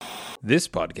This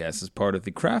podcast is part of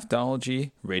the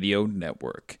Craftology Radio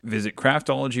Network. Visit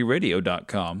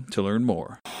craftologyradio.com to learn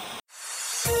more.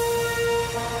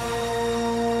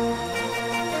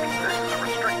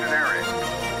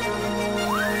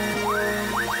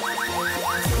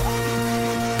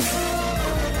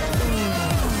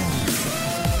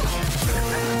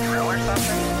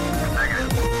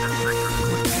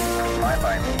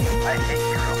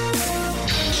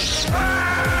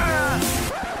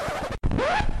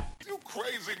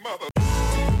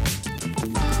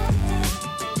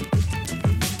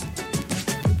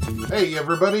 Hey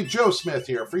everybody, Joe Smith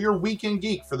here for your Week in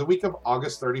Geek for the week of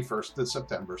August 31st to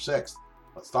September 6th.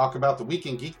 Let's talk about the Week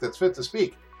in Geek that's fit to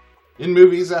speak. In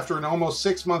movies, after an almost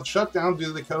 6-month shutdown due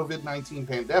to the COVID-19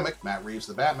 pandemic, Matt Reeves'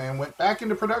 The Batman went back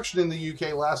into production in the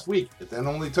UK last week. It then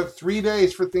only took 3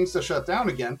 days for things to shut down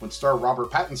again when star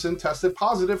Robert Pattinson tested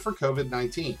positive for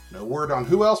COVID-19. No word on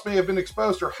who else may have been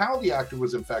exposed or how the actor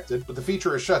was infected, but the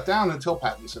feature is shut down until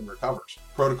Pattinson recovers.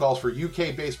 Protocols for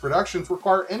UK-based productions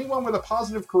require anyone with a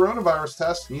positive coronavirus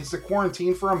test needs to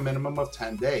quarantine for a minimum of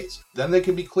 10 days. Then they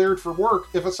can be cleared for work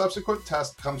if a subsequent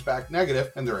test comes back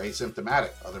negative and they're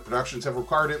asymptomatic. Other productions have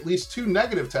required at least 2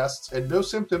 negative tests and no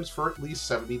symptoms for at least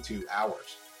 72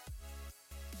 hours.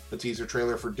 The teaser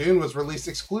trailer for Dune was released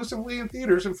exclusively in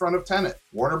theaters in front of Tenet.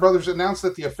 Warner Brothers announced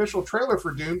that the official trailer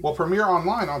for Dune will premiere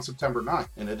online on September 9th.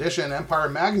 In addition, Empire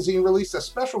Magazine released a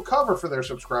special cover for their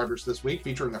subscribers this week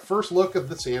featuring a first look of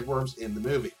the sandworms in the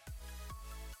movie.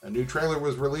 A new trailer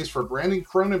was released for Brandon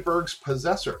Cronenberg's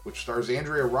Possessor, which stars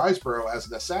Andrea Riseborough as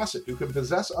an assassin who can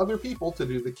possess other people to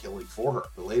do the killing for her.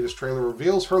 The latest trailer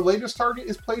reveals her latest target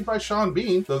is played by Sean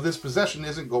Bean, though this possession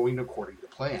isn't going according to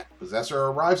plan. Possessor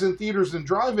arrives in theaters and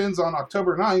drive-ins on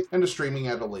October 9th and is streaming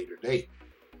at a later date.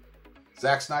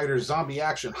 Zack Snyder's zombie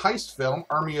action heist film,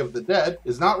 Army of the Dead,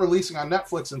 is not releasing on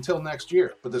Netflix until next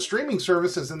year, but the streaming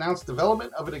service has announced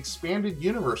development of an expanded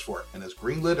universe for it and has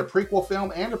greenlit a prequel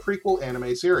film and a prequel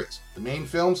anime series. The main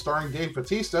film, starring Dave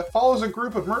Bautista, follows a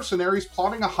group of mercenaries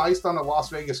plotting a heist on a Las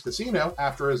Vegas casino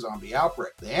after a zombie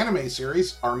outbreak. The anime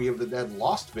series, Army of the Dead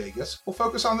Lost Vegas, will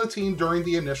focus on the team during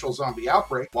the initial zombie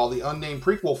outbreak, while the unnamed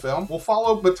prequel film will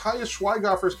follow Matthias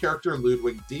Schweighöfer's character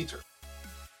Ludwig Dieter.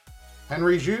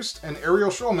 Henry Joost and Ariel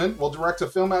Schulman will direct a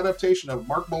film adaptation of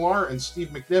Mark Millar and Steve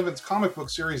McNiven's comic book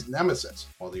series Nemesis.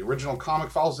 While the original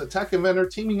comic follows a tech inventor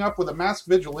teaming up with a masked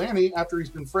vigilante after he's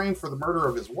been framed for the murder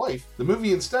of his wife, the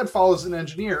movie instead follows an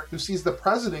engineer who sees the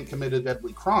president commit a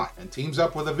deadly crime and teams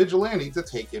up with a vigilante to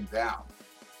take him down.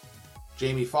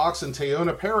 Jamie Foxx and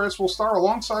Teyonah Parris will star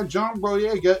alongside John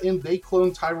Boyega in They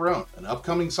Clone Tyrone, an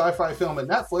upcoming sci-fi film at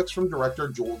Netflix from director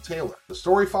Joel Taylor. The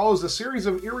story follows a series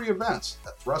of eerie events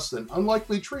that thrust an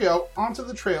unlikely trio onto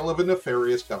the trail of a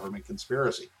nefarious government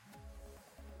conspiracy.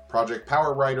 Project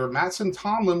Power writer Mattson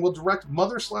Tomlin will direct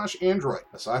Mother/Android,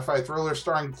 a sci-fi thriller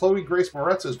starring Chloe Grace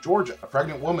Moretz as Georgia, a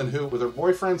pregnant woman who, with her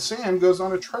boyfriend Sam, goes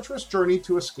on a treacherous journey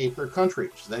to escape their country.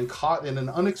 She's then caught in an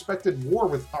unexpected war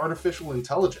with artificial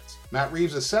intelligence. Matt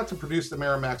Reeves is set to produce the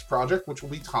Miramax project, which will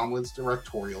be Tomlin's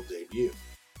directorial debut.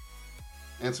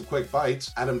 And some quick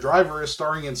bites. Adam Driver is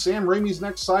starring in Sam Raimi's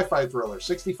next sci-fi thriller,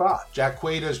 65. Jack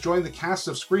Quaid has joined the cast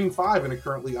of Scream 5 in a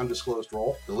currently undisclosed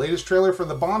role. The latest trailer for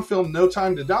the Bond film No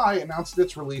Time to Die announced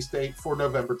its release date for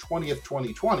November 20th,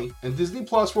 2020, and Disney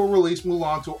Plus will release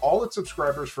Mulan to all its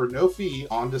subscribers for no fee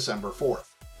on December 4th.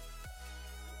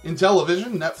 In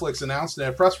television, Netflix announced in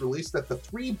a press release that The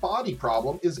Three Body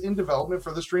Problem is in development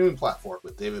for the streaming platform,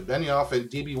 with David Benioff and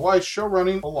D.B. Weiss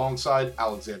showrunning alongside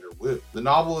Alexander Wu. The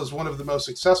novel is one of the most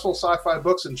successful sci-fi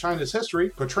books in China's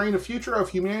history, portraying a future of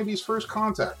humanity's first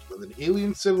contact with an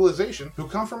alien civilization who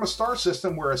come from a star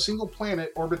system where a single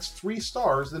planet orbits 3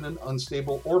 stars in an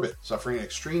unstable orbit, suffering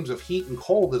extremes of heat and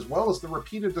cold as well as the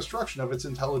repeated destruction of its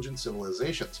intelligent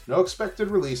civilizations. No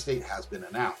expected release date has been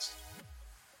announced.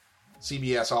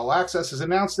 CBS All Access has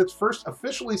announced its first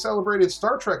officially celebrated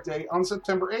Star Trek Day on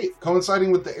September 8th,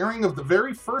 coinciding with the airing of the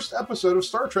very first episode of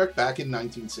Star Trek back in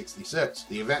 1966.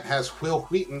 The event has Wil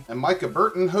Wheaton and Micah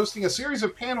Burton hosting a series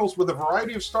of panels with a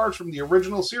variety of stars from the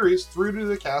original series through to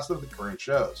the cast of the current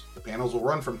shows. The panels will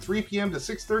run from 3 p.m. to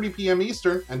 6:30 p.m.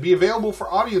 Eastern and be available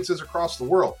for audiences across the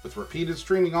world, with repeated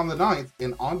streaming on the 9th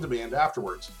and on demand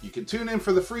afterwards. You can tune in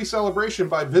for the free celebration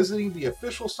by visiting the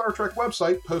official Star Trek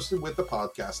website posted with the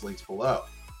podcast links below.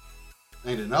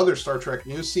 And in other Star Trek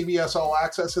news, CBS All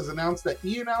Access has announced that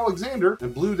Ian Alexander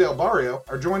and Blue Del Barrio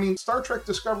are joining Star Trek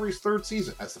Discovery's 3rd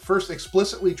season as the first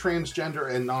explicitly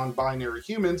transgender and non-binary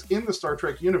humans in the Star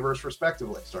Trek universe,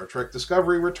 respectively. Star Trek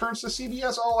Discovery returns to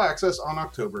CBS All Access on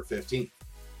October 15th.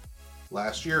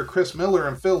 Last year, Chris Miller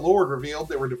and Phil Lord revealed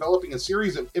they were developing a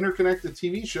series of interconnected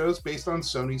TV shows based on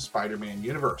Sony's Spider-Man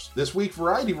universe. This week,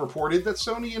 Variety reported that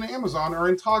Sony and Amazon are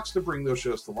in talks to bring those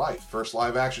shows to life. First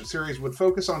live-action series would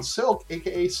focus on Silk,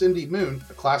 aka Cindy Moon,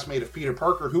 a classmate of Peter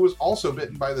Parker who was also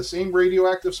bitten by the same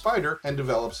radioactive spider and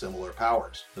developed similar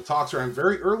powers. The talks are in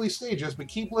very early stages, but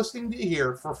keep listening to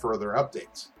hear for further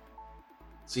updates.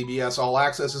 CBS All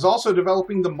Access is also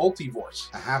developing The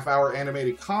Multivorse, a half-hour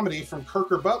animated comedy from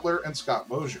Kirker Butler and Scott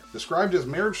Mosier. Described as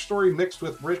Marriage Story mixed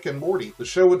with Rick and Morty, the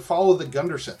show would follow the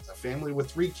Gundersons, a family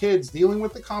with 3 kids dealing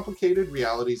with the complicated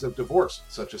realities of divorce,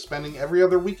 such as spending every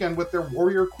other weekend with their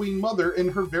warrior queen mother in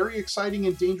her very exciting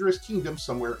and dangerous kingdom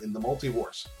somewhere in the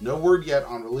multiverse. No word yet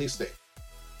on release date.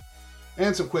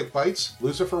 And some quick bites.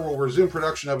 Lucifer will resume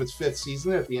production of its 5th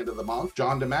season at the end of the month.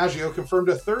 John DiMaggio confirmed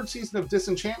a 3rd season of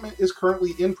Disenchantment is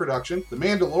currently in production. The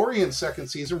Mandalorian's 2nd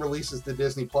season releases to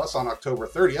Disney Plus on October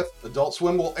 30th. Adult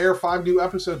Swim will air 5 new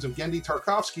episodes of Genndy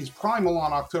Tartakovsky's Primal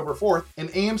on October 4th. And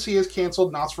AMC has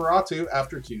canceled Nosferatu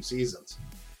after 2 seasons.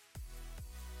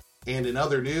 And in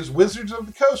other news, Wizards of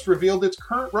the Coast revealed its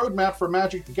current roadmap for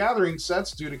Magic the Gathering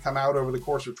sets due to come out over the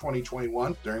course of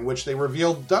 2021, during which they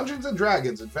revealed Dungeons &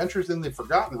 Dragons Adventures in the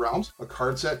Forgotten Realms, a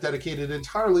card set dedicated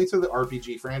entirely to the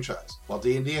RPG franchise. While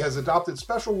D&D has adopted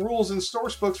special rules and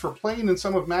source books for playing in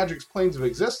some of Magic's planes of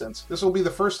existence, this will be the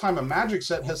first time a Magic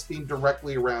set has themed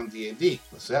directly around D&D.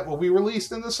 The set will be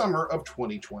released in the summer of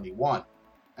 2021.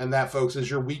 And that, folks, is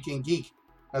your Week in Geek.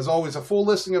 As always, a full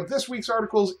listing of this week's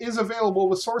articles is available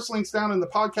with source links down in the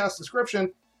podcast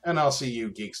description, and I'll see you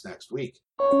geeks next week.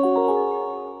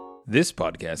 This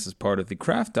podcast is part of the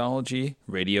Craftology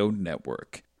Radio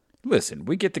Network. Listen,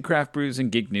 We Get the Craft Brews and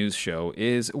Geek News show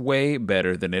is way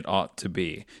better than it ought to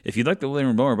be. If you'd like to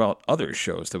learn more about other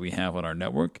shows that we have on our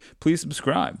network, please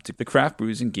subscribe to the Craft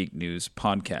Brews and Geek News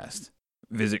podcast.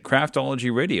 Visit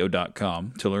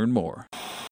craftologyradio.com to learn more.